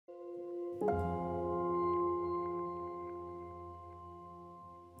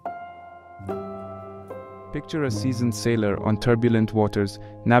Picture a seasoned sailor on turbulent waters,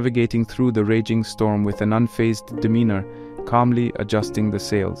 navigating through the raging storm with an unfazed demeanor, calmly adjusting the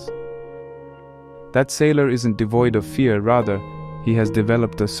sails. That sailor isn't devoid of fear, rather, he has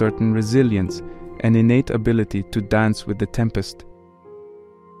developed a certain resilience, an innate ability to dance with the tempest.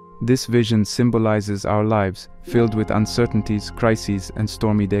 This vision symbolizes our lives, filled with uncertainties, crises, and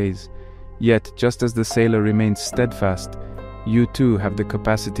stormy days. Yet, just as the sailor remains steadfast, you too have the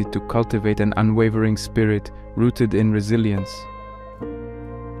capacity to cultivate an unwavering spirit rooted in resilience.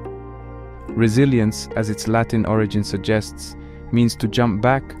 Resilience, as its Latin origin suggests, means to jump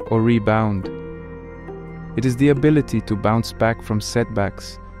back or rebound. It is the ability to bounce back from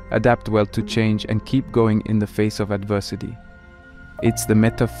setbacks, adapt well to change, and keep going in the face of adversity. It's the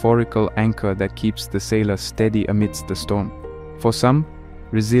metaphorical anchor that keeps the sailor steady amidst the storm. For some,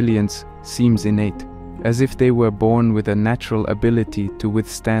 resilience seems innate, as if they were born with a natural ability to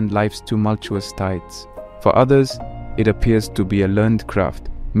withstand life's tumultuous tides. For others, it appears to be a learned craft,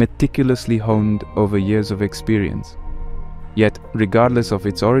 meticulously honed over years of experience. Yet, regardless of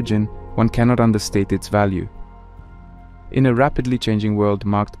its origin, one cannot understate its value. In a rapidly changing world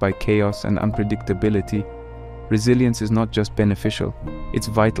marked by chaos and unpredictability, resilience is not just beneficial, it's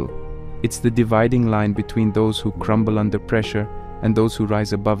vital. It's the dividing line between those who crumble under pressure and those who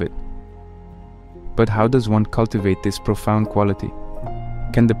rise above it. But how does one cultivate this profound quality?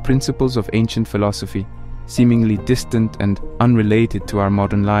 Can the principles of ancient philosophy, seemingly distant and unrelated to our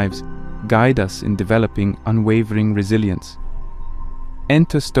modern lives, guide us in developing unwavering resilience?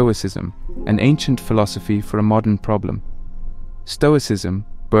 Enter Stoicism, an ancient philosophy for a modern problem. Stoicism,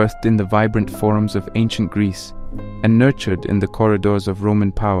 birthed in the vibrant forums of ancient Greece and nurtured in the corridors of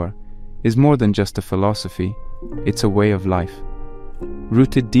Roman power, is more than just a philosophy, it's a way of life.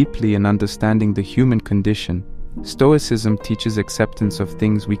 Rooted deeply in understanding the human condition, Stoicism teaches acceptance of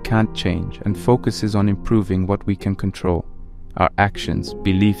things we can't change and focuses on improving what we can control: our actions,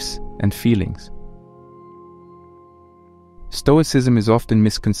 beliefs, and feelings. Stoicism is often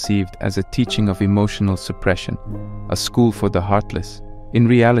misconceived as a teaching of emotional suppression, a school for the heartless. In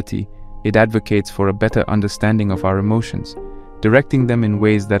reality, it advocates for a better understanding of our emotions, directing them in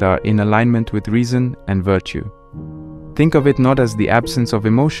ways that are in alignment with reason and virtue. Think of it not as the absence of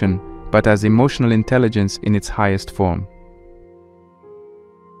emotion, but as emotional intelligence in its highest form.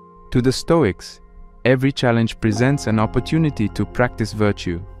 To the Stoics, every challenge presents an opportunity to practice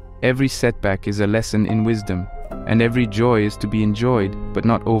virtue. Every setback is a lesson in wisdom, and every joy is to be enjoyed but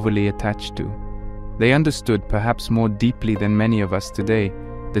not overly attached to. They understood, perhaps more deeply than many of us today,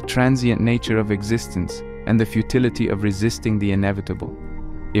 the transient nature of existence and the futility of resisting the inevitable.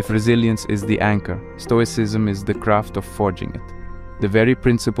 If resilience is the anchor, Stoicism is the craft of forging it. The very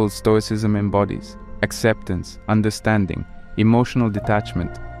principles Stoicism embodies, acceptance, understanding, emotional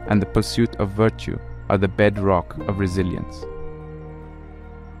detachment, and the pursuit of virtue, are the bedrock of resilience.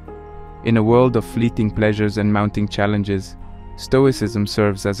 In a world of fleeting pleasures and mounting challenges, Stoicism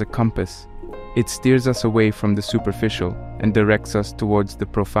serves as a compass. It steers us away from the superficial and directs us towards the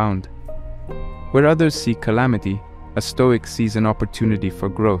profound. Where others see calamity, a Stoic sees an opportunity for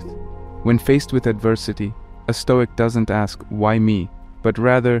growth. When faced with adversity, a Stoic doesn't ask, "Why me?" but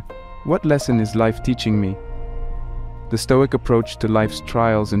rather, "What lesson is life teaching me?" The Stoic approach to life's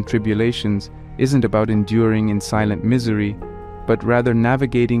trials and tribulations isn't about enduring in silent misery, but rather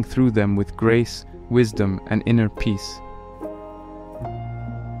navigating through them with grace, wisdom, and inner peace.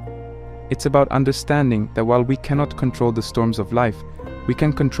 It's about understanding that while we cannot control the storms of life, we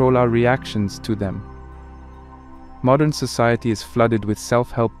can control our reactions to them. Modern society is flooded with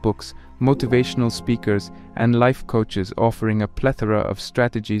self-help books, motivational speakers, and life coaches offering a plethora of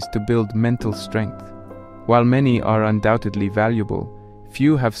strategies to build mental strength. While many are undoubtedly valuable,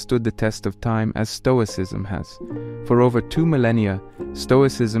 few have stood the test of time as Stoicism has. For over 2 millennia,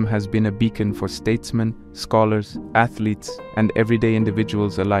 Stoicism has been a beacon for statesmen, scholars, athletes, and everyday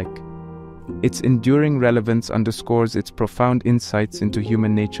individuals alike. Its enduring relevance underscores its profound insights into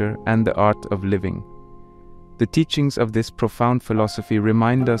human nature and the art of living. The teachings of this profound philosophy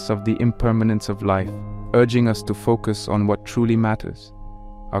remind us of the impermanence of life, urging us to focus on what truly matters: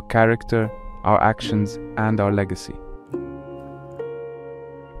 our character, our actions, and our legacy.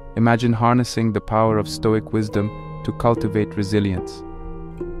 Imagine harnessing the power of Stoic wisdom to cultivate resilience.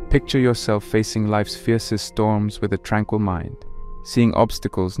 Picture yourself facing life's fiercest storms with a tranquil mind, seeing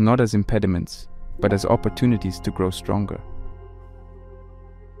obstacles not as impediments, but as opportunities to grow stronger.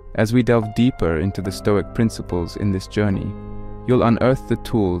 As we delve deeper into the Stoic principles in this journey, you'll unearth the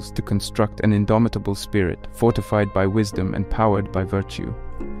tools to construct an indomitable spirit, fortified by wisdom and powered by virtue.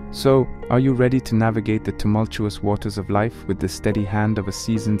 So, are you ready to navigate the tumultuous waters of life with the steady hand of a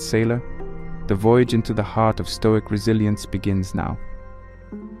seasoned sailor? The voyage into the heart of Stoic resilience begins now.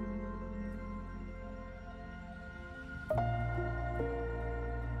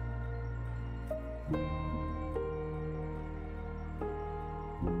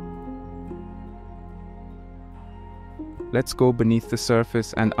 Let's go beneath the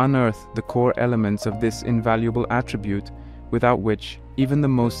surface and unearth the core elements of this invaluable attribute, without which even the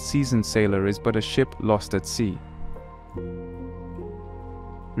most seasoned sailor is but a ship lost at sea.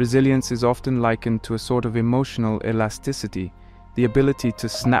 Resilience is often likened to a sort of emotional elasticity, the ability to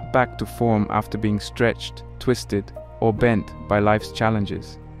snap back to form after being stretched, twisted, or bent by life's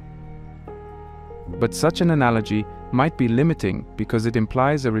challenges. But such an analogy might be limiting because it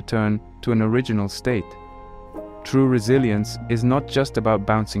implies a return to an original state. True resilience is not just about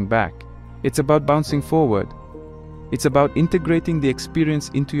bouncing back, it's about bouncing forward. It's about integrating the experience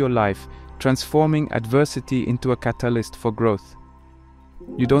into your life, transforming adversity into a catalyst for growth.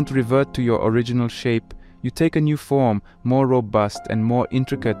 You don't revert to your original shape, you take a new form, more robust and more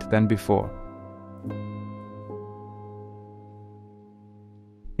intricate than before.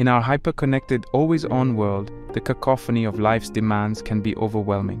 In our hyper-connected, always-on world, the cacophony of life's demands can be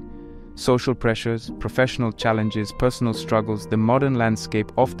overwhelming. Social pressures, professional challenges, personal struggles, the modern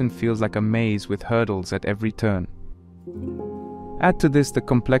landscape often feels like a maze with hurdles at every turn. Add to this the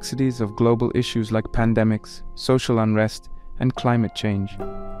complexities of global issues like pandemics, social unrest, and climate change,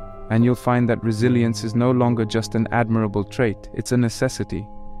 and you'll find that resilience is no longer just an admirable trait, it's a necessity.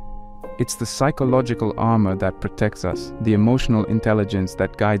 It's the psychological armor that protects us, the emotional intelligence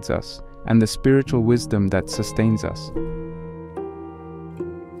that guides us, and the spiritual wisdom that sustains us.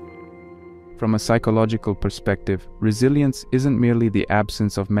 From a psychological perspective, resilience isn't merely the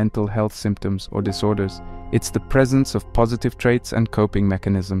absence of mental health symptoms or disorders, it's the presence of positive traits and coping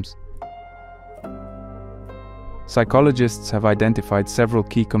mechanisms. Psychologists have identified several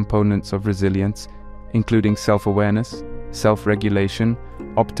key components of resilience, including self-awareness, self-regulation,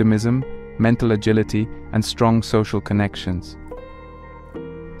 optimism, mental agility, and strong social connections.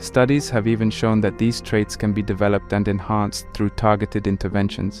 Studies have even shown that these traits can be developed and enhanced through targeted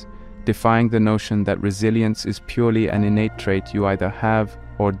interventions, defying the notion that resilience is purely an innate trait you either have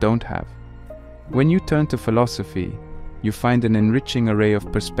or don't have. When you turn to philosophy, you find an enriching array of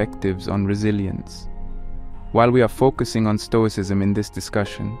perspectives on resilience. While we are focusing on Stoicism in this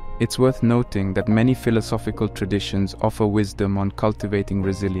discussion, it's worth noting that many philosophical traditions offer wisdom on cultivating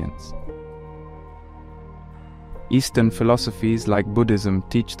resilience. Eastern philosophies like Buddhism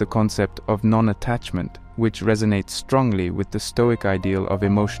teach the concept of non-attachment, which resonates strongly with the Stoic ideal of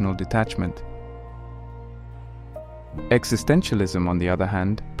emotional detachment. Existentialism, on the other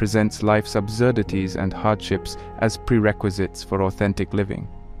hand, presents life's absurdities and hardships as prerequisites for authentic living.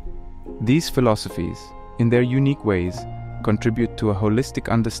 These philosophies, in their unique ways, contribute to a holistic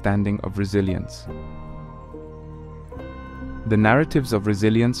understanding of resilience. The narratives of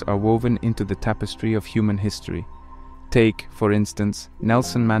resilience are woven into the tapestry of human history. Take, for instance,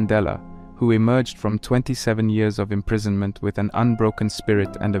 Nelson Mandela, who emerged from 27 years of imprisonment with an unbroken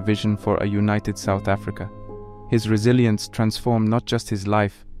spirit and a vision for a united South Africa. His resilience transformed not just his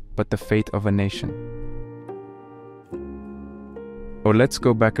life, but the fate of a nation. Or let's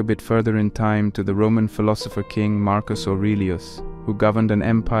go back a bit further in time to the Roman philosopher king Marcus Aurelius, who governed an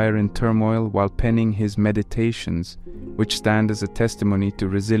empire in turmoil while penning his Meditations, which stand as a testimony to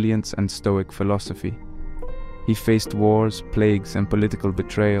resilience and Stoic philosophy. He faced wars, plagues, and political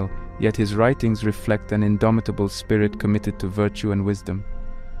betrayal, yet his writings reflect an indomitable spirit committed to virtue and wisdom.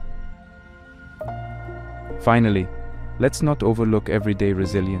 Finally, let's not overlook everyday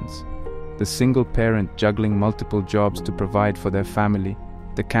resilience. The single parent juggling multiple jobs to provide for their family,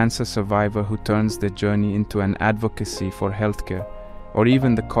 the cancer survivor who turns their journey into an advocacy for healthcare, or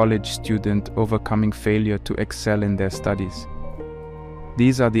even the college student overcoming failure to excel in their studies.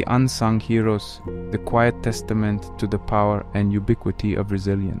 These are the unsung heroes, the quiet testament to the power and ubiquity of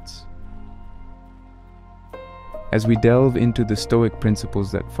resilience. As we delve into the Stoic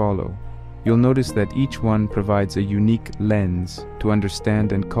principles that follow, you'll notice that each one provides a unique lens to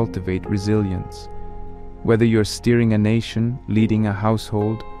understand and cultivate resilience. Whether you're steering a nation, leading a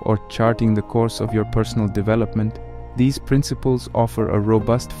household, or charting the course of your personal development, these principles offer a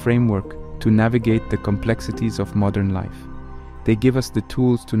robust framework to navigate the complexities of modern life. They give us the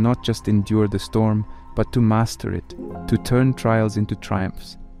tools to not just endure the storm, but to master it, to turn trials into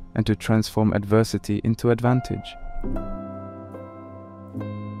triumphs, and to transform adversity into advantage.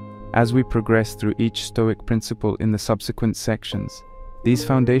 As we progress through each Stoic principle in the subsequent sections, These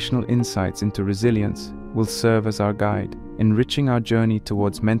foundational insights into resilience will serve as our guide, enriching our journey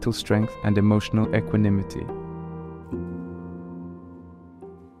towards mental strength and emotional equanimity.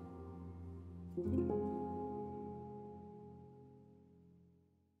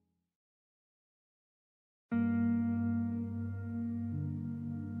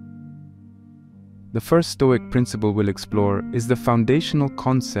 The first Stoic principle we'll explore is the foundational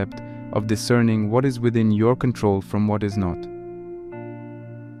concept of discerning what is within your control from what is not.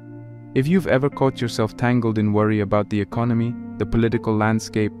 If you've ever caught yourself tangled in worry about the economy, the political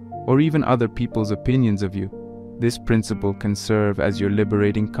landscape, or even other people's opinions of you, this principle can serve as your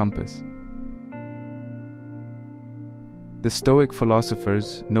liberating compass. The Stoic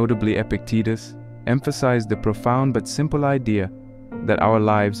philosophers, notably Epictetus, emphasized the profound but simple idea that our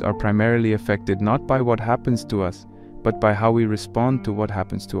lives are primarily affected not by what happens to us, but by how we respond to what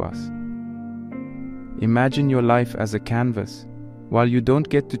happens to us. Imagine your life as a canvas. While you don't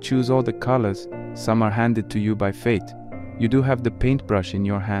get to choose all the colors, some are handed to you by fate. You do have the paintbrush in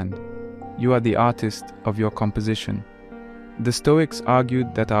your hand. You are the artist of your composition. The Stoics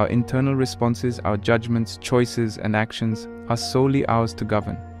argued that our internal responses, our judgments, choices, and actions are solely ours to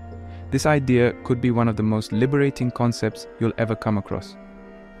govern. This idea could be one of the most liberating concepts you'll ever come across.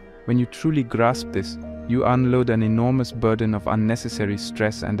 When you truly grasp this, you unload an enormous burden of unnecessary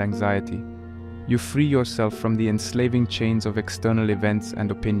stress and anxiety. You free yourself from the enslaving chains of external events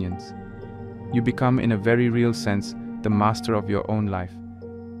and opinions. You become, in a very real sense, the master of your own life.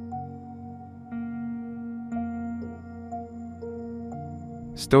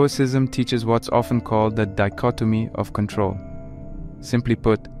 Stoicism teaches what's often called the dichotomy of control. Simply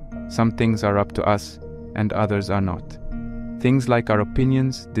put, some things are up to us, and others are not. Things like our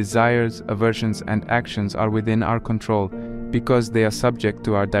opinions, desires, aversions, and actions are within our control because they are subject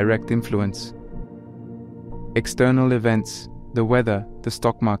to our direct influence. External events, the weather, the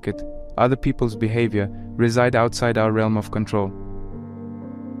stock market, other people's behavior, reside outside our realm of control.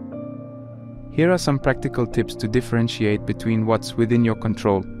 Here are some practical tips to differentiate between what's within your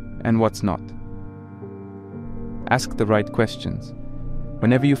control and what's not. Ask the right questions.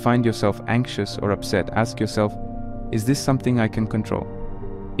 Whenever you find yourself anxious or upset, ask yourself, is this something I can control?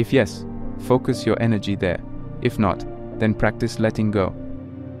 If yes, focus your energy there. If not, then practice letting go.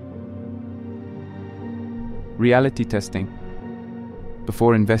 Reality testing.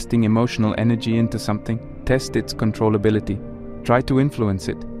 Before investing emotional energy into something, test its controllability. Try to influence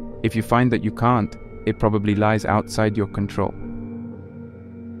it. If you find that you can't, it probably lies outside your control.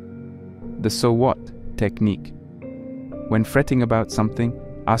 The so what technique. When fretting about something,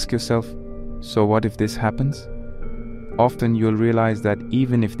 ask yourself, so what if this happens? Often you'll realize that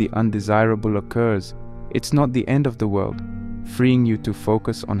even if the undesirable occurs, it's not the end of the world, freeing you to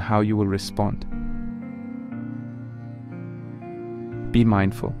focus on how you will respond. Be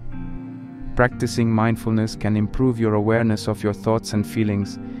mindful. Practicing mindfulness can improve your awareness of your thoughts and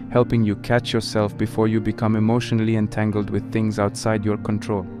feelings, helping you catch yourself before you become emotionally entangled with things outside your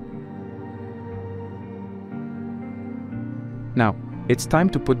control. Now, it's time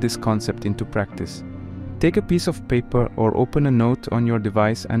to put this concept into practice. Take a piece of paper or open a note on your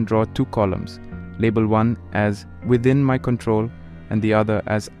device and draw two columns. Label one as within my control and the other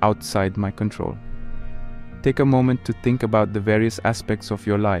as outside my control. Take a moment to think about the various aspects of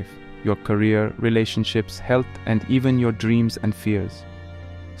your life, your career, relationships, health, and even your dreams and fears.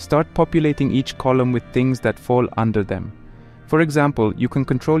 Start populating each column with things that fall under them. For example, you can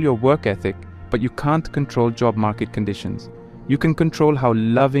control your work ethic, but you can't control job market conditions. You can control how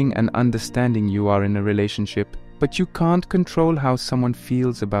loving and understanding you are in a relationship, but you can't control how someone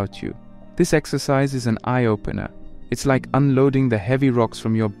feels about you. This exercise is an eye-opener. It's like unloading the heavy rocks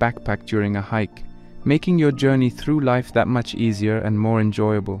from your backpack during a hike, making your journey through life that much easier and more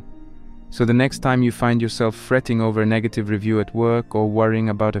enjoyable. So the next time you find yourself fretting over a negative review at work or worrying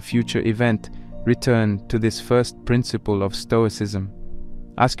about a future event, return to this first principle of Stoicism.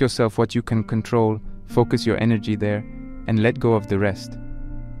 Ask yourself what you can control, focus your energy there, and let go of the rest.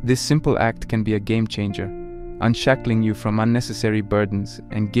 This simple act can be a game changer, unshackling you from unnecessary burdens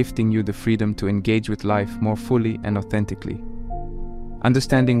and gifting you the freedom to engage with life more fully and authentically.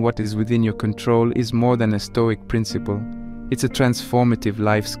 Understanding what is within your control is more than a Stoic principle. It's a transformative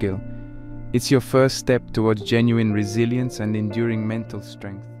life skill. It's your first step towards genuine resilience and enduring mental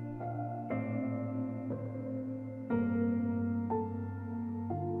strength.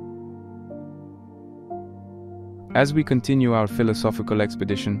 As we continue our philosophical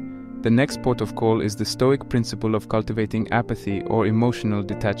expedition, the next port of call is the Stoic principle of cultivating apathy or emotional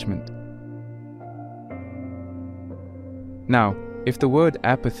detachment. Now, if the word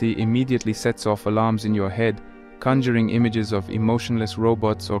apathy immediately sets off alarms in your head, conjuring images of emotionless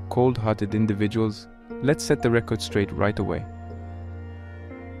robots or cold-hearted individuals, let's set the record straight right away.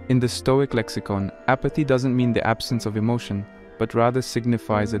 In the Stoic lexicon, apathy doesn't mean the absence of emotion, but rather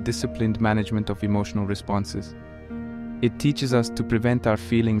signifies a disciplined management of emotional responses. It teaches us to prevent our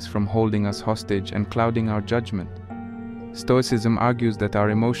feelings from holding us hostage and clouding our judgment. Stoicism argues that our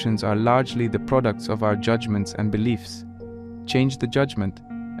emotions are largely the products of our judgments and beliefs. Change the judgment,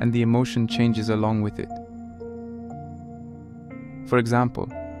 and the emotion changes along with it. For example,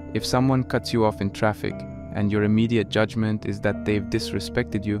 if someone cuts you off in traffic and your immediate judgment is that they've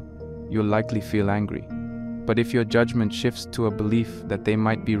disrespected you, you'll likely feel angry. But if your judgment shifts to a belief that they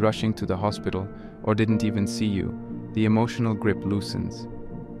might be rushing to the hospital or didn't even see you, the emotional grip loosens.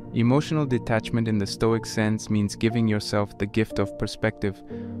 Emotional detachment in the Stoic sense means giving yourself the gift of perspective,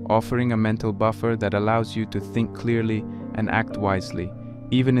 offering a mental buffer that allows you to think clearly and act wisely,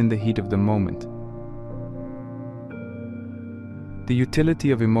 even in the heat of the moment. The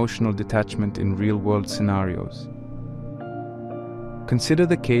utility of emotional detachment in real-world scenarios. Consider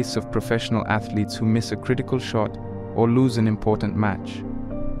the case of professional athletes who miss a critical shot or lose an important match.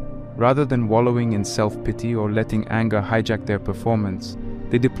 Rather than wallowing in self-pity or letting anger hijack their performance,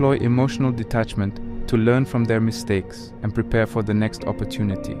 they deploy emotional detachment to learn from their mistakes and prepare for the next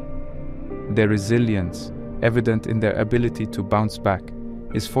opportunity. Their resilience, evident in their ability to bounce back,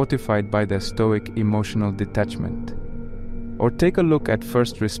 is fortified by their Stoic emotional detachment. Or take a look at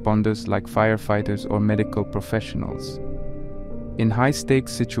first responders like firefighters or medical professionals. In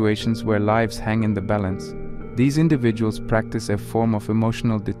high-stakes situations where lives hang in the balance, these individuals practice a form of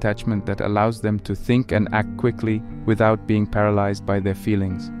emotional detachment that allows them to think and act quickly without being paralyzed by their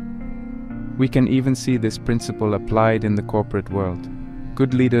feelings. We can even see this principle applied in the corporate world.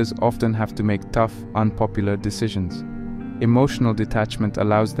 Good leaders often have to make tough, unpopular decisions. Emotional detachment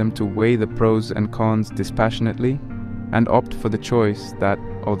allows them to weigh the pros and cons dispassionately and opt for the choice that,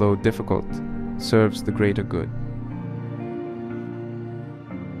 although difficult, serves the greater good.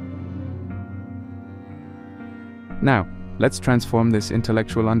 Now, let's transform this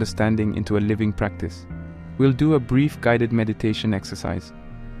intellectual understanding into a living practice. We'll do a brief guided meditation exercise,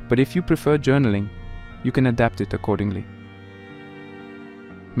 but if you prefer journaling, you can adapt it accordingly.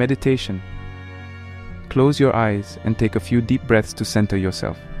 Meditation. Close your eyes and take a few deep breaths to center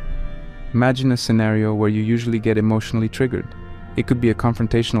yourself. Imagine a scenario where you usually get emotionally triggered. It could be a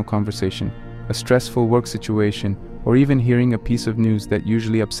confrontational conversation, a stressful work situation, or even hearing a piece of news that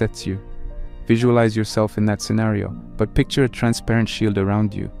usually upsets you. Visualize yourself in that scenario, but picture a transparent shield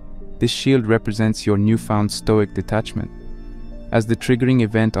around you. This shield represents your newfound Stoic detachment. As the triggering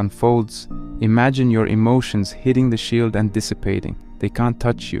event unfolds, imagine your emotions hitting the shield and dissipating. They can't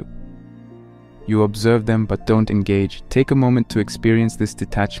touch you. You observe them but don't engage. Take a moment to experience this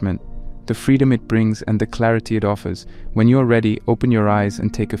detachment, the freedom it brings and the clarity it offers. When you're ready, open your eyes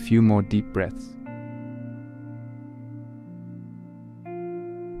and take a few more deep breaths.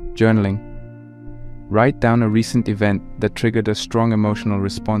 Journaling. Write down a recent event that triggered a strong emotional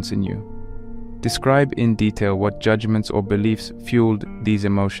response in you. Describe in detail what judgments or beliefs fueled these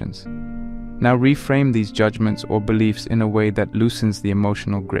emotions. Now reframe these judgments or beliefs in a way that loosens the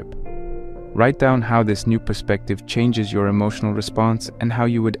emotional grip. Write down how this new perspective changes your emotional response and how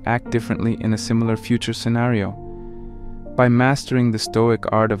you would act differently in a similar future scenario. By mastering the Stoic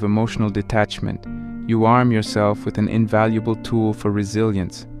art of emotional detachment, you arm yourself with an invaluable tool for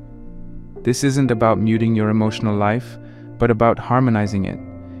resilience. This isn't about muting your emotional life, but about harmonizing it.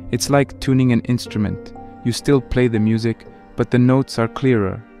 It's like tuning an instrument. You still play the music, but the notes are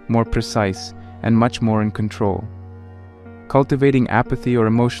clearer, more precise, and much more in control. Cultivating apathy or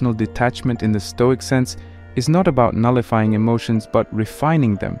emotional detachment in the Stoic sense is not about nullifying emotions but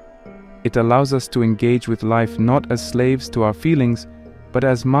refining them. It allows us to engage with life not as slaves to our feelings, but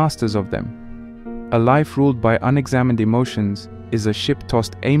as masters of them. A life ruled by unexamined emotions is a ship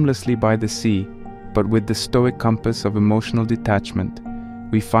tossed aimlessly by the sea, but with the Stoic compass of emotional detachment,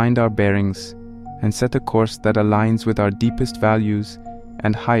 we find our bearings and set a course that aligns with our deepest values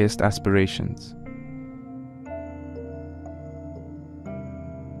and highest aspirations.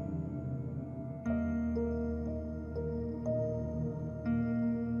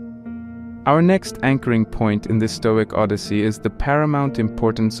 Our next anchoring point in this Stoic odyssey is the paramount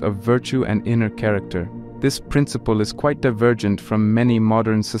importance of virtue and inner character. This principle is quite divergent from many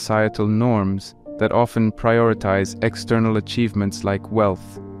modern societal norms that often prioritize external achievements like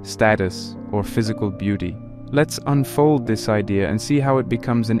wealth, status, or physical beauty. Let's unfold this idea and see how it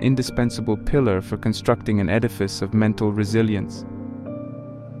becomes an indispensable pillar for constructing an edifice of mental resilience.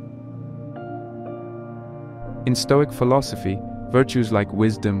 In Stoic philosophy, Virtues like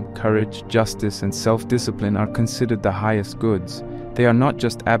wisdom, courage, justice, and self-discipline are considered the highest goods. They are not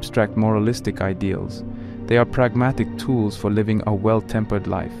just abstract moralistic ideals. They are pragmatic tools for living a well-tempered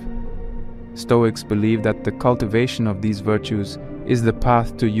life. Stoics believe that the cultivation of these virtues is the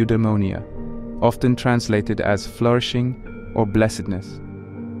path to eudaimonia, often translated as flourishing or blessedness.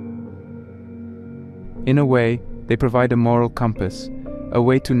 In a way, they provide a moral compass, a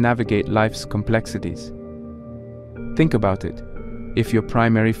way to navigate life's complexities. Think about it. If your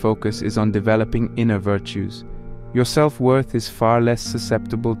primary focus is on developing inner virtues, your self-worth is far less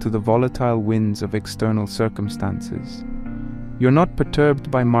susceptible to the volatile winds of external circumstances. You're not perturbed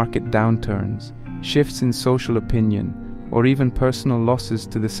by market downturns, shifts in social opinion, or even personal losses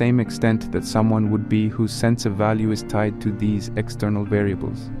to the same extent that someone would be whose sense of value is tied to these external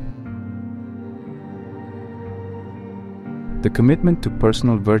variables. The commitment to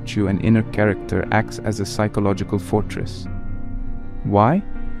personal virtue and inner character acts as a psychological fortress. Why?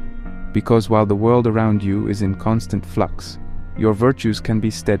 Because while the world around you is in constant flux, your virtues can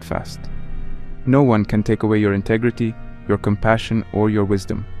be steadfast. No one can take away your integrity, your compassion, or your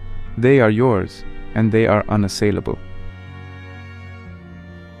wisdom. They are yours, and they are unassailable.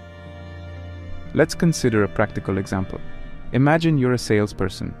 Let's consider a practical example. Imagine you're a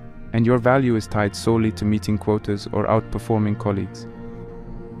salesperson, and your value is tied solely to meeting quotas or outperforming colleagues.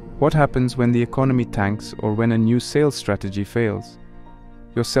 What happens when the economy tanks or when a new sales strategy fails?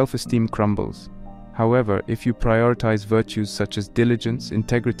 Your self-esteem crumbles. However, if you prioritize virtues such as diligence,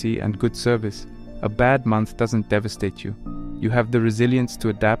 integrity, and good service, a bad month doesn't devastate you. You have the resilience to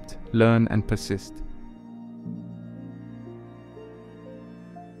adapt, learn, and persist.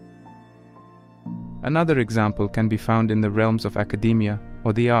 Another example can be found in the realms of academia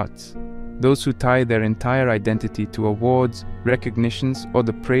or the arts. Those who tie their entire identity to awards, recognitions, or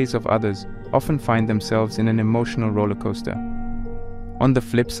the praise of others often find themselves in an emotional roller coaster. On the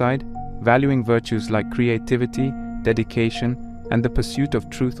flip side, valuing virtues like creativity, dedication, and the pursuit of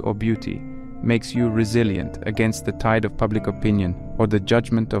truth or beauty makes you resilient against the tide of public opinion or the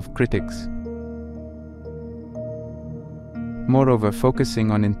judgment of critics. Moreover, focusing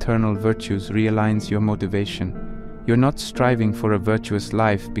on internal virtues realigns your motivation. You're not striving for a virtuous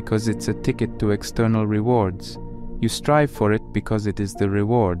life because it's a ticket to external rewards. You strive for it because it is the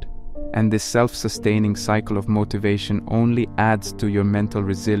reward. And this self-sustaining cycle of motivation only adds to your mental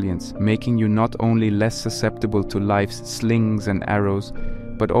resilience, making you not only less susceptible to life's slings and arrows,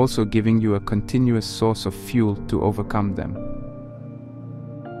 but also giving you a continuous source of fuel to overcome them.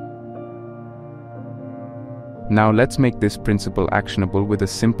 Now let's make this principle actionable with a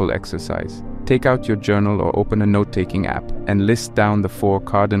simple exercise. Take out your journal or open a note-taking app and list down the 4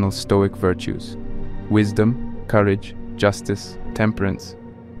 cardinal Stoic virtues: wisdom, courage, justice, temperance.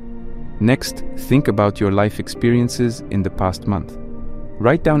 Next, think about your life experiences in the past month.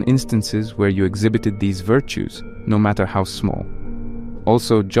 Write down instances where you exhibited these virtues, no matter how small.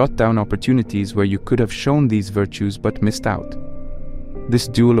 Also, jot down opportunities where you could have shown these virtues but missed out. This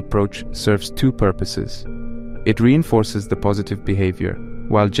dual approach serves 2 purposes. It reinforces the positive behavior,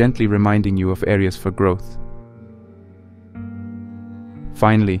 while gently reminding you of areas for growth.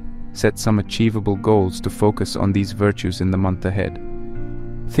 Finally, set some achievable goals to focus on these virtues in the month ahead.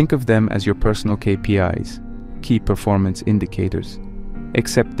 Think of them as your personal KPIs, key performance indicators,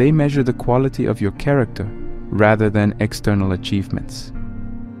 except they measure the quality of your character rather than external achievements.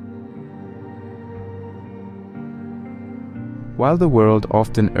 While the world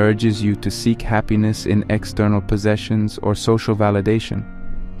often urges you to seek happiness in external possessions or social validation,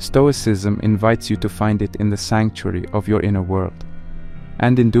 Stoicism invites you to find it in the sanctuary of your inner world.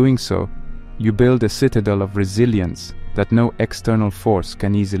 And in doing so, you build a citadel of resilience that no external force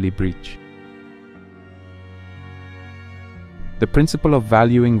can easily breach. The principle of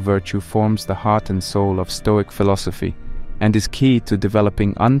valuing virtue forms the heart and soul of Stoic philosophy and is key to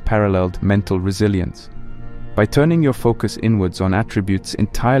developing unparalleled mental resilience. By turning your focus inwards on attributes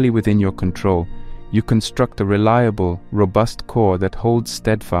entirely within your control, you construct a reliable, robust core that holds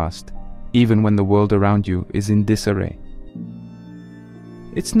steadfast, even when the world around you is in disarray.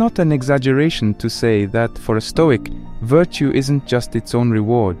 It's not an exaggeration to say that for a Stoic, virtue isn't just its own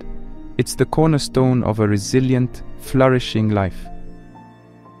reward, it's the cornerstone of a resilient, flourishing life.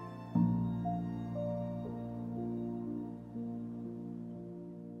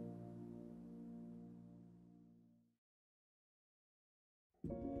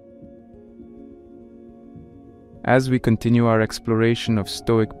 As we continue our exploration of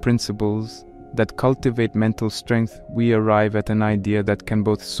Stoic principles that cultivate mental strength, we arrive at an idea that can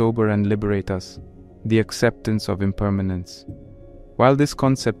both sober and liberate us: the acceptance of impermanence. While this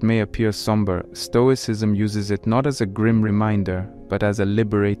concept may appear somber, Stoicism uses it not as a grim reminder, but as a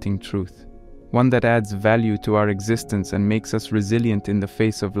liberating truth, one that adds value to our existence and makes us resilient in the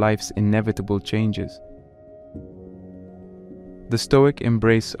face of life's inevitable changes. The Stoic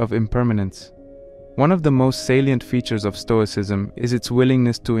embrace of impermanence. One of the most salient features of Stoicism is its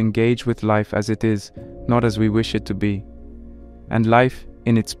willingness to engage with life as it is, not as we wish it to be. And life,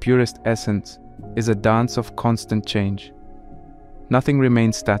 in its purest essence, is a dance of constant change. Nothing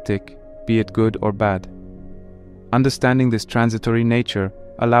remains static, be it good or bad. Understanding this transitory nature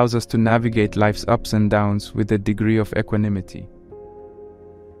allows us to navigate life's ups and downs with a degree of equanimity.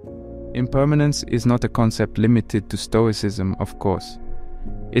 Impermanence is not a concept limited to Stoicism, of course.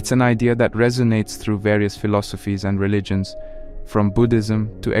 It's an idea that resonates through various philosophies and religions, from Buddhism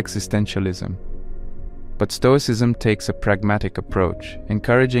to existentialism. But Stoicism takes a pragmatic approach,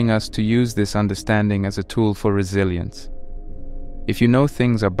 encouraging us to use this understanding as a tool for resilience. If you know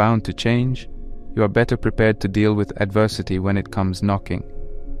things are bound to change, you are better prepared to deal with adversity when it comes knocking.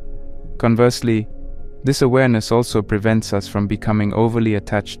 Conversely, this awareness also prevents us from becoming overly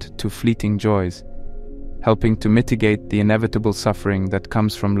attached to fleeting joys, helping to mitigate the inevitable suffering that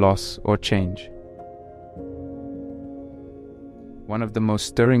comes from loss or change. One of the most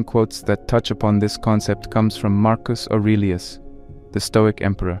stirring quotes that touch upon this concept comes from Marcus Aurelius, the Stoic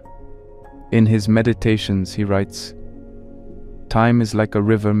emperor. In his Meditations, he writes, "Time is like a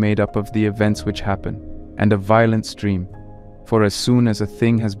river made up of the events which happen, and a violent stream, for as soon as a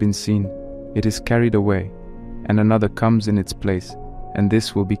thing has been seen, it is carried away, and another comes in its place, and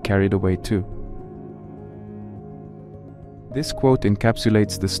this will be carried away too." This quote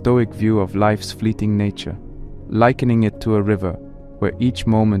encapsulates the Stoic view of life's fleeting nature, likening it to a river, where each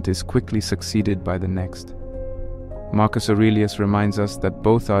moment is quickly succeeded by the next. Marcus Aurelius reminds us that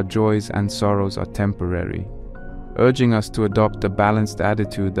both our joys and sorrows are temporary, urging us to adopt a balanced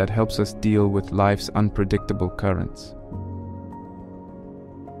attitude that helps us deal with life's unpredictable currents.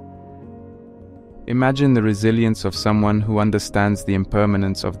 Imagine the resilience of someone who understands the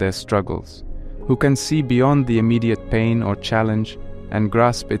impermanence of their struggles, who can see beyond the immediate pain or challenge and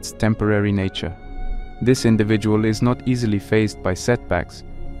grasp its temporary nature. This individual is not easily faced by setbacks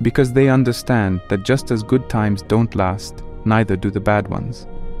because they understand that just as good times don't last, neither do the bad ones.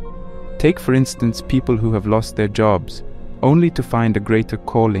 Take for instance people who have lost their jobs, only to find a greater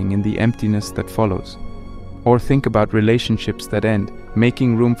calling in the emptiness that follows. Or think about relationships that end,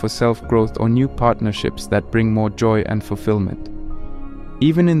 making room for self-growth or new partnerships that bring more joy and fulfillment.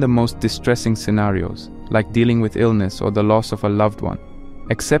 Even in the most distressing scenarios, like dealing with illness or the loss of a loved one,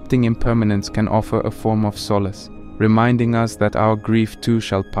 accepting impermanence can offer a form of solace, reminding us that our grief too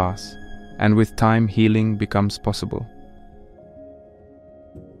shall pass, and with time healing becomes possible.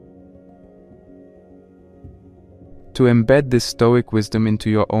 To embed this Stoic wisdom into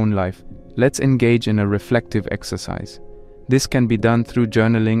your own life, let's engage in a reflective exercise. This can be done through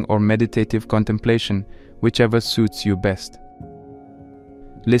journaling or meditative contemplation, whichever suits you best.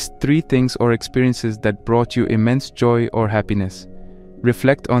 List 3 things or experiences that brought you immense joy or happiness.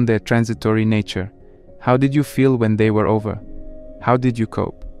 Reflect on their transitory nature. How did you feel when they were over? How did you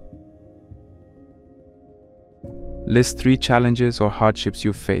cope? List 3 challenges or hardships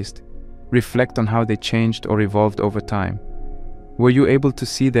you've faced. Reflect on how they changed or evolved over time. Were you able to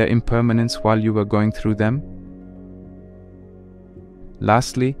see their impermanence while you were going through them?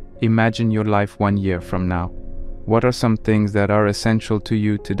 Lastly, imagine your life 1 year from now. What are some things that are essential to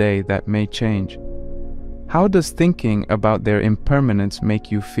you today that may change? How does thinking about their impermanence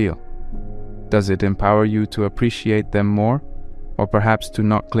make you feel? Does it empower you to appreciate them more, or perhaps to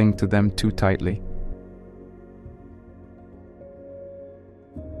not cling to them too tightly?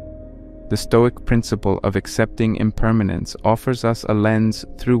 The Stoic principle of accepting impermanence offers us a lens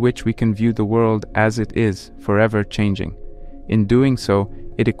through which we can view the world as it is, forever changing. In doing so,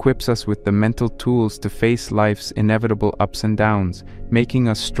 it equips us with the mental tools to face life's inevitable ups and downs, making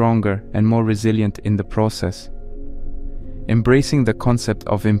us stronger and more resilient in the process. Embracing the concept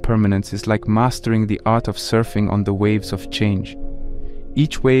of impermanence is like mastering the art of surfing on the waves of change.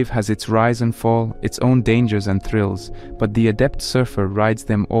 Each wave has its rise and fall, its own dangers and thrills, but the adept surfer rides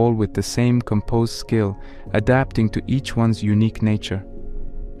them all with the same composed skill, adapting to each one's unique nature.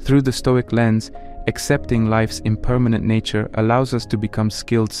 Through the Stoic lens, accepting life's impermanent nature allows us to become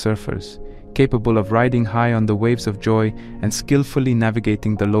skilled surfers, capable of riding high on the waves of joy and skillfully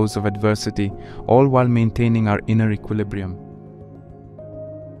navigating the lows of adversity, all while maintaining our inner equilibrium.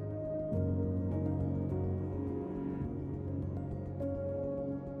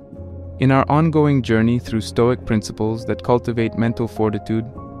 In our ongoing journey through Stoic principles that cultivate mental fortitude,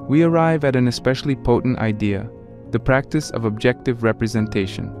 we arrive at an especially potent idea: the practice of objective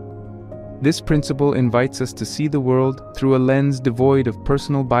representation. This principle invites us to see the world through a lens devoid of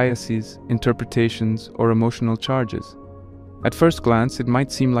personal biases, interpretations, or emotional charges. At first glance, it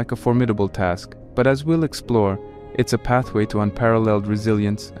might seem like a formidable task, but as we'll explore, it's a pathway to unparalleled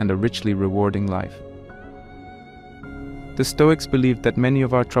resilience and a richly rewarding life. The Stoics believed that many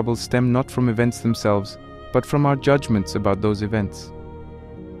of our troubles stem not from events themselves, but from our judgments about those events.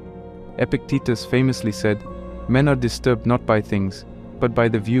 Epictetus famously said, "Men are disturbed not by things, but by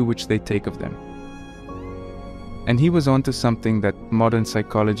the view which they take of them." And he was onto something that modern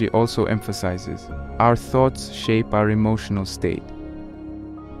psychology also emphasizes: our thoughts shape our emotional state.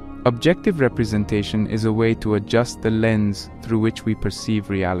 Objective representation is a way to adjust the lens through which we perceive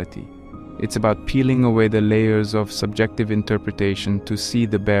reality. It's about peeling away the layers of subjective interpretation to see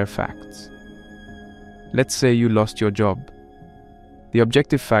the bare facts. Let's say you lost your job. The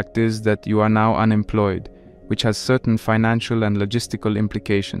objective fact is that you are now unemployed, which has certain financial and logistical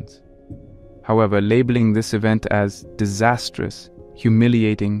implications. However, labeling this event as disastrous,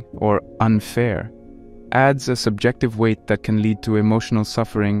 humiliating, or unfair adds a subjective weight that can lead to emotional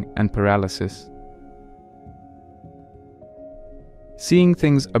suffering and paralysis. Seeing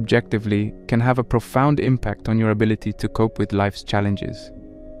things objectively can have a profound impact on your ability to cope with life's challenges.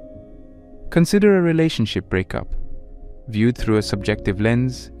 Consider a relationship breakup. Viewed through a subjective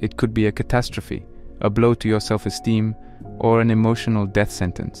lens, it could be a catastrophe, a blow to your self-esteem, or an emotional death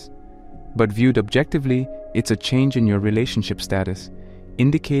sentence. But viewed objectively, it's a change in your relationship status,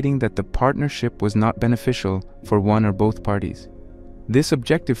 indicating that the partnership was not beneficial for one or both parties. This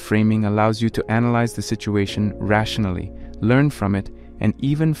objective framing allows you to analyze the situation rationally, learn from it, and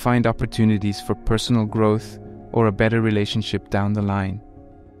even find opportunities for personal growth or a better relationship down the line.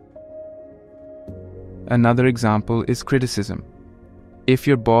 Another example is criticism. If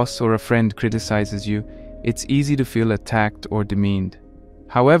your boss or a friend criticizes you, it's easy to feel attacked or demeaned.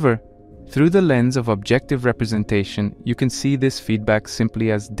 However, through the lens of objective representation, you can see this feedback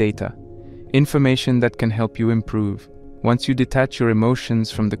simply as data, information that can help you improve. Once you detach your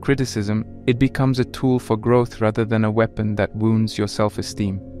emotions from the criticism, it becomes a tool for growth rather than a weapon that wounds your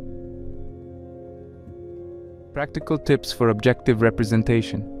self-esteem. Practical tips for objective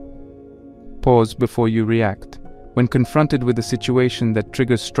representation. Pause before you react. When confronted with a situation that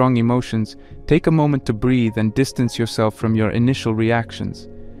triggers strong emotions, take a moment to breathe and distance yourself from your initial reactions.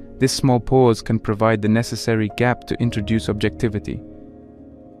 This small pause can provide the necessary gap to introduce objectivity.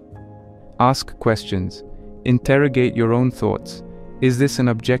 Ask questions. Interrogate your own thoughts. Is this an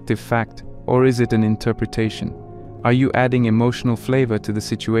objective fact, or is it an interpretation? Are you adding emotional flavor to the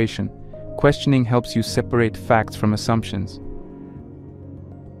situation? Questioning helps you separate facts from assumptions.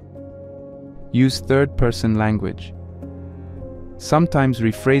 Use third-person language. Sometimes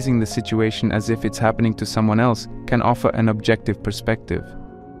rephrasing the situation as if it's happening to someone else can offer an objective perspective.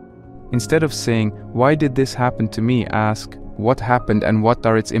 Instead of saying, "Why did this happen to me?" ask, "What happened and what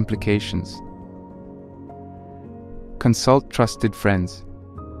are its implications?" Consult trusted friends.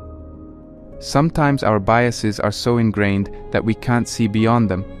 Sometimes our biases are so ingrained that we can't see beyond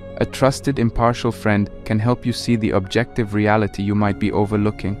them. A trusted, impartial friend can help you see the objective reality you might be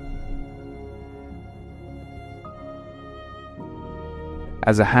overlooking.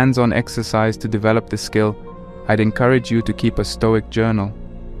 As a hands-on exercise to develop this skill, I'd encourage you to keep a Stoic journal.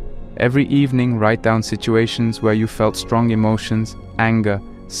 Every evening, write down situations where you felt strong emotions, anger,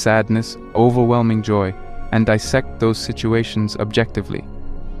 sadness, overwhelming joy, and dissect those situations objectively.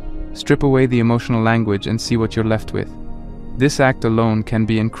 Strip away the emotional language and see what you're left with. This act alone can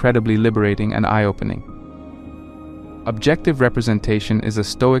be incredibly liberating and eye-opening. Objective representation is a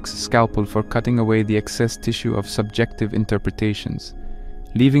Stoic's scalpel for cutting away the excess tissue of subjective interpretations,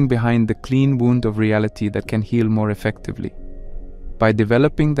 leaving behind the clean wound of reality that can heal more effectively. By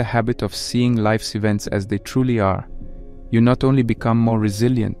developing the habit of seeing life's events as they truly are, you not only become more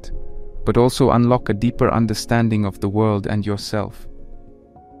resilient, but also unlock a deeper understanding of the world and yourself.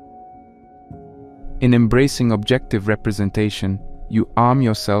 In embracing objective representation, you arm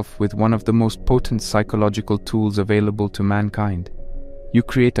yourself with one of the most potent psychological tools available to mankind. You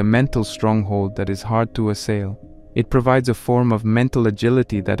create a mental stronghold that is hard to assail. It provides a form of mental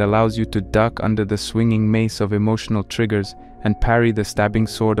agility that allows you to duck under the swinging mace of emotional triggers and parry the stabbing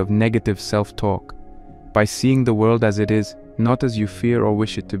sword of negative self-talk. By seeing the world as it is, not as you fear or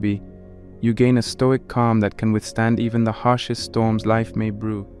wish it to be, you gain a stoic calm that can withstand even the harshest storms life may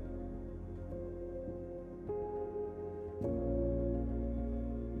brew.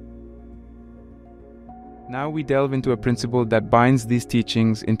 Now we delve into a principle that binds these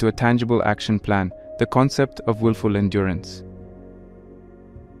teachings into a tangible action plan, the concept of willful endurance.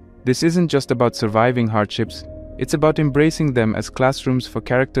 This isn't just about surviving hardships, It's about embracing them as classrooms for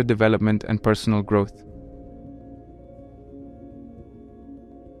character development and personal growth.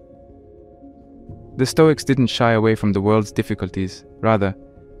 The Stoics didn't shy away from the world's difficulties. Rather,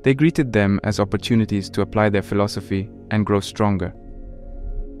 they greeted them as opportunities to apply their philosophy and grow stronger.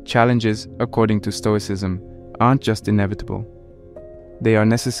 Challenges, according to Stoicism, aren't just inevitable. They are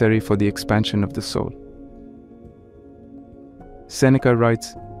necessary for the expansion of the soul. Seneca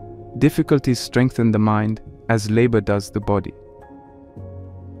writes, "Difficulties strengthen the mind as labor does the body."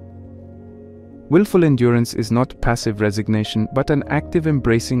 Willful endurance is not passive resignation, but an active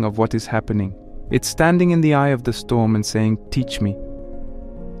embracing of what is happening. It's standing in the eye of the storm and saying, "Teach me."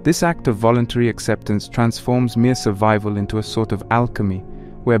 This act of voluntary acceptance transforms mere survival into a sort of alchemy,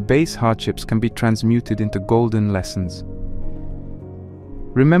 where base hardships can be transmuted into golden lessons.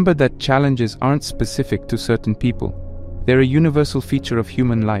 Remember that challenges aren't specific to certain people. They're a universal feature of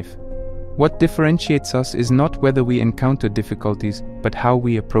human life. What differentiates us is not whether we encounter difficulties, but how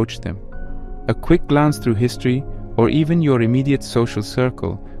we approach them. A quick glance through history, or even your immediate social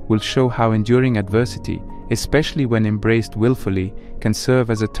circle, will show how enduring adversity, especially when embraced willfully, can serve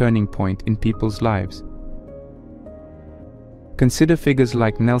as a turning point in people's lives. Consider figures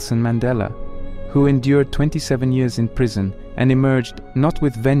like Nelson Mandela, who endured 27 years in prison and emerged not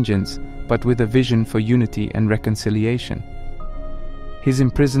with vengeance, but with a vision for unity and reconciliation. His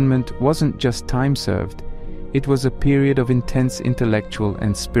imprisonment wasn't just time served, it was a period of intense intellectual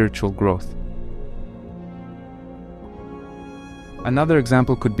and spiritual growth. Another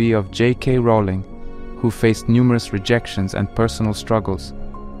example could be of J.K. Rowling, who faced numerous rejections and personal struggles,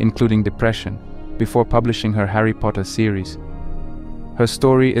 including depression, before publishing her Harry Potter series. Her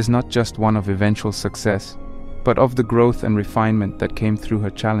story is not just one of eventual success, but of the growth and refinement that came through her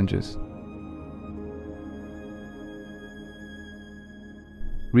challenges.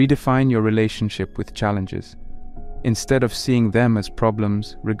 Redefine your relationship with challenges. Instead of seeing them as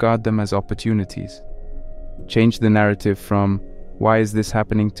problems, regard them as opportunities. Change the narrative from, "Why is this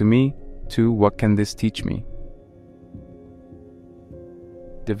happening to me?" to "What can this teach me?"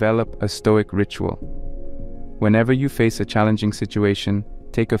 Develop a Stoic ritual. Whenever you face a challenging situation,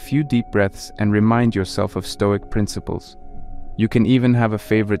 take a few deep breaths and remind yourself of Stoic principles. You can even have a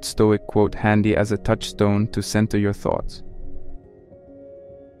favorite Stoic quote handy as a touchstone to center your thoughts.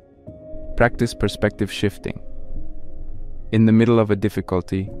 Practice perspective shifting. In the middle of a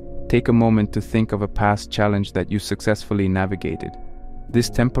difficulty, take a moment to think of a past challenge that you successfully navigated. This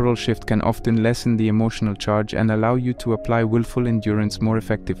temporal shift can often lessen the emotional charge and allow you to apply willful endurance more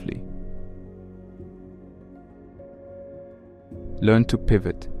effectively. Learn to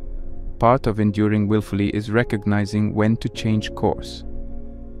pivot. Part of enduring willfully is recognizing when to change course.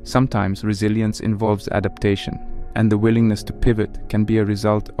 Sometimes resilience involves adaptation, and the willingness to pivot can be a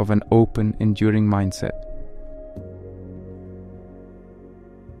result of an open, enduring mindset.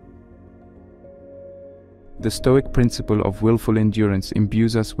 The Stoic principle of willful endurance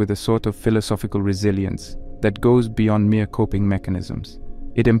imbues us with a sort of philosophical resilience that goes beyond mere coping mechanisms.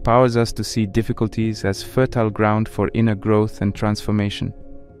 It empowers us to see difficulties as fertile ground for inner growth and transformation.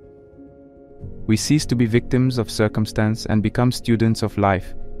 We cease to be victims of circumstance and become students of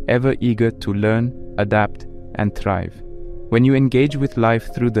life, ever eager to learn, adapt, and thrive. When you engage with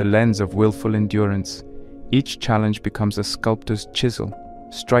life through the lens of willful endurance, each challenge becomes a sculptor's chisel,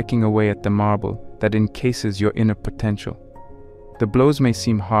 striking away at the marble that encases your inner potential. The blows may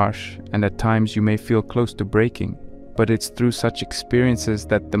seem harsh, and at times you may feel close to breaking, but it's through such experiences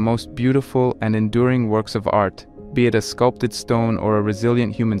that the most beautiful and enduring works of art, be it a sculpted stone or a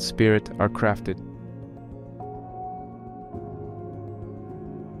resilient human spirit, are crafted.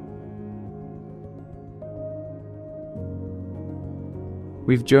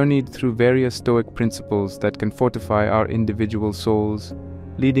 We've journeyed through various Stoic principles that can fortify our individual souls,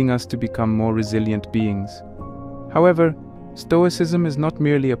 leading us to become more resilient beings. However, Stoicism is not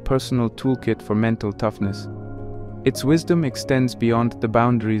merely a personal toolkit for mental toughness. Its wisdom extends beyond the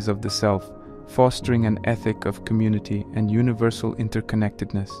boundaries of the self, fostering an ethic of community and universal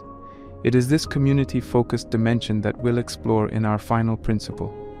interconnectedness. It is this community-focused dimension that we'll explore in our final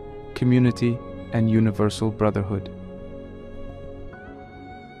principle: community and universal brotherhood.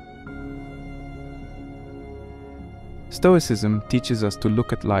 Stoicism teaches us to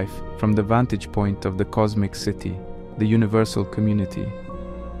look at life from the vantage point of the cosmic city, the universal community.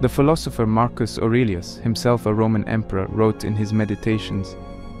 The philosopher Marcus Aurelius, himself a Roman emperor, wrote in his Meditations,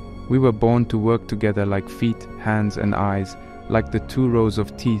 "We were born to work together like feet, hands, and eyes, like the two rows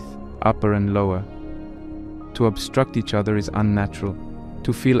of teeth, upper and lower. To obstruct each other is unnatural.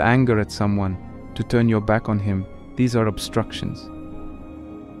 To feel anger at someone, to turn your back on him, these are obstructions.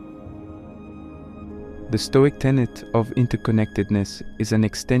 The Stoic tenet of interconnectedness is an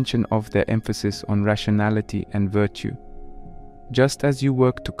extension of their emphasis on rationality and virtue. Just as you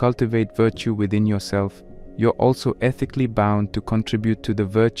work to cultivate virtue within yourself, you're also ethically bound to contribute to the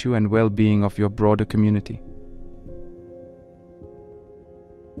virtue and well-being of your broader community.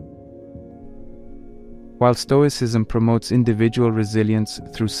 While Stoicism promotes individual resilience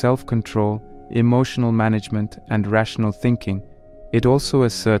through self-control, emotional management, and rational thinking, it also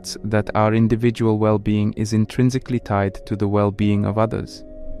asserts that our individual well-being is intrinsically tied to the well-being of others.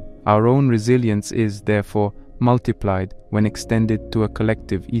 Our own resilience is, therefore, multiplied when extended to a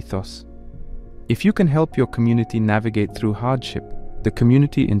collective ethos. If you can help your community navigate through hardship, the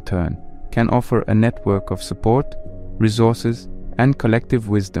community in turn can offer a network of support, resources, and collective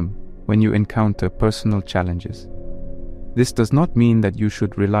wisdom when you encounter personal challenges. This does not mean that you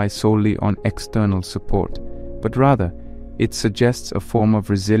should rely solely on external support, but rather, it suggests a form of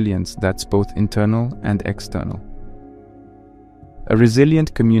resilience that's both internal and external. A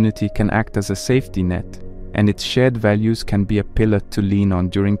resilient community can act as a safety net, and its shared values can be a pillar to lean on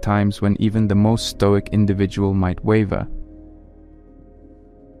during times when even the most stoic individual might waver.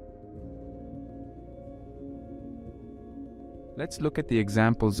 Let's look at the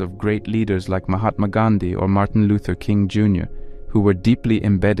examples of great leaders like Mahatma Gandhi or Martin Luther King Jr., who were deeply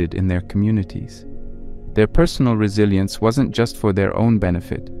embedded in their communities. Their personal resilience wasn't just for their own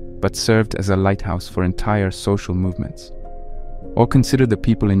benefit, but served as a lighthouse for entire social movements. Or consider the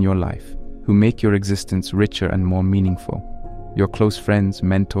people in your life who make your existence richer and more meaningful. Your close friends,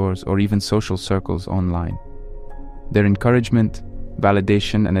 mentors, or even social circles online. Their encouragement,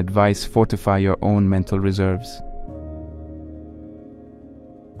 validation, and advice fortify your own mental reserves.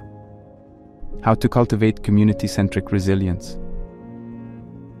 How to cultivate community-centric resilience.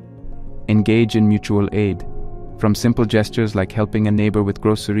 Engage in mutual aid, from simple gestures like helping a neighbor with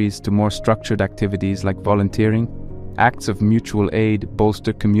groceries to more structured activities like volunteering. Acts of mutual aid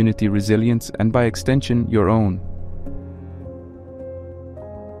bolster community resilience and, by extension, your own.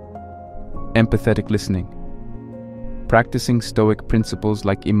 Empathetic listening. Practicing Stoic principles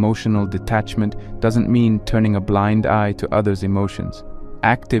like emotional detachment doesn't mean turning a blind eye to others' emotions.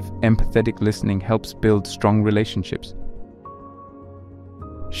 Active, empathetic listening helps build strong relationships.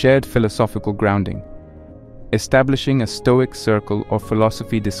 Shared philosophical grounding. Establishing a Stoic circle or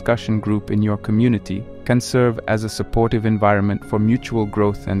philosophy discussion group in your community can serve as a supportive environment for mutual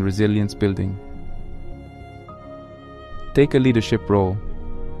growth and resilience building. Take a leadership role.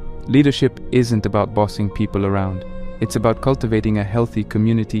 Leadership isn't about bossing people around. It's about cultivating a healthy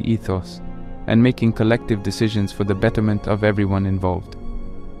community ethos and making collective decisions for the betterment of everyone involved.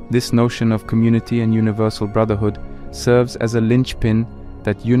 This notion of community and universal brotherhood serves as a linchpin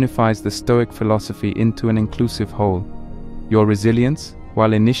that unifies the Stoic philosophy into an inclusive whole. Your resilience,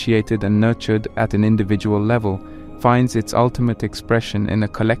 while initiated and nurtured at an individual level, finds its ultimate expression in a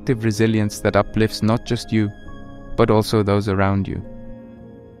collective resilience that uplifts not just you, but also those around you.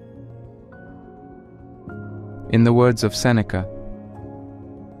 In the words of Seneca,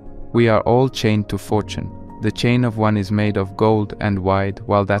 "We are all chained to fortune. The chain of one is made of gold and wide,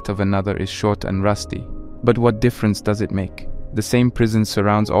 while that of another is short and rusty. But what difference does it make? The same prison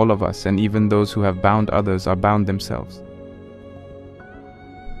surrounds all of us, and even those who have bound others are bound themselves."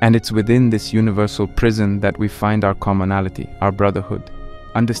 And it's within this universal prison that we find our commonality, our brotherhood.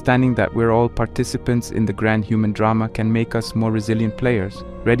 Understanding that we're all participants in the grand human drama can make us more resilient players,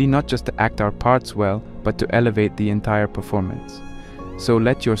 ready not just to act our parts well, but to elevate the entire performance. So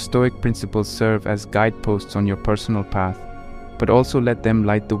let your Stoic principles serve as guideposts on your personal path, but also let them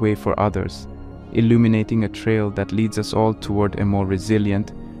light the way for others, illuminating a trail that leads us all toward a more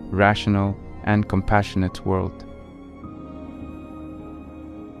resilient, rational, and compassionate world.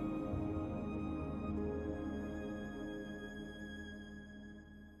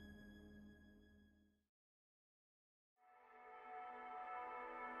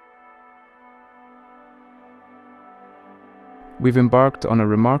 We've embarked on a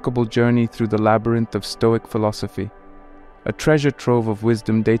remarkable journey through the labyrinth of Stoic philosophy, a treasure trove of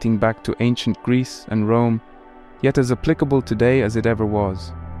wisdom dating back to ancient Greece and Rome, yet as applicable today as it ever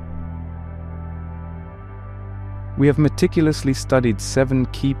was. We have meticulously studied 7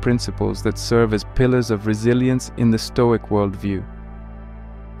 key principles that serve as pillars of resilience in the Stoic worldview.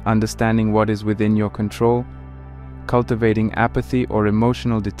 Understanding what is within your control, cultivating apathy or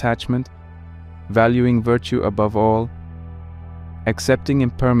emotional detachment, valuing virtue above all, accepting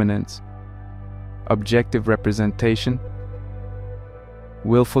impermanence, objective representation,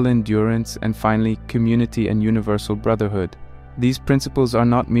 willful endurance, and finally, community and universal brotherhood. These principles are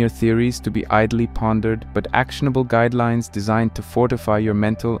not mere theories to be idly pondered, but actionable guidelines designed to fortify your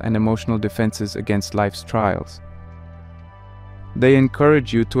mental and emotional defenses against life's trials. They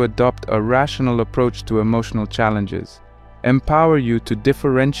encourage you to adopt a rational approach to emotional challenges, empower you to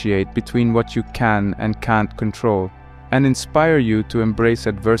differentiate between what you can and can't control, and inspire you to embrace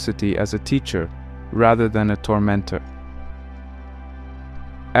adversity as a teacher rather than a tormentor.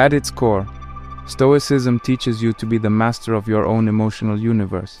 At its core, Stoicism teaches you to be the master of your own emotional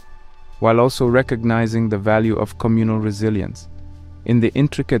universe, while also recognizing the value of communal resilience. In the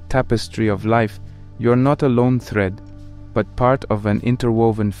intricate tapestry of life, you're not a lone thread, but part of an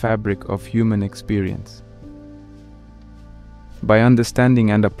interwoven fabric of human experience. By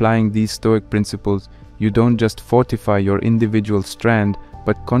understanding and applying these Stoic principles, you don't just fortify your individual strand,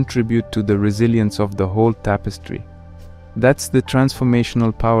 but contribute to the resilience of the whole tapestry. That's the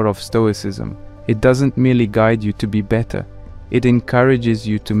transformational power of Stoicism. It doesn't merely guide you to be better, it encourages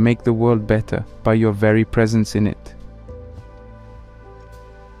you to make the world better by your very presence in it.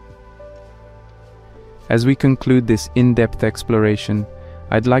 As we conclude this in-depth exploration,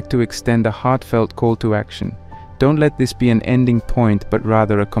 I'd like to extend a heartfelt call to action. Don't let this be an ending point, but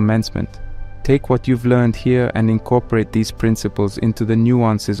rather a commencement. Take what you've learned here and incorporate these principles into the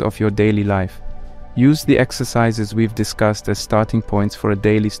nuances of your daily life. Use the exercises we've discussed as starting points for a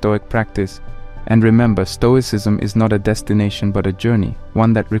daily Stoic practice. And remember, Stoicism is not a destination but a journey,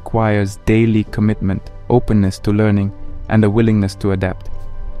 one that requires daily commitment, openness to learning, and a willingness to adapt.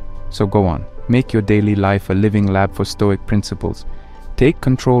 So go on, make your daily life a living lab for Stoic principles. Take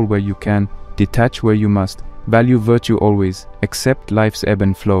control where you can, detach where you must, value virtue always, accept life's ebb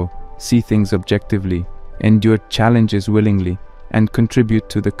and flow, see things objectively, endure challenges willingly, and contribute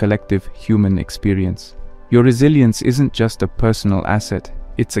to the collective human experience. Your resilience isn't just a personal asset,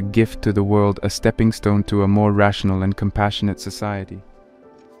 it's a gift to the world, a stepping stone to a more rational and compassionate society.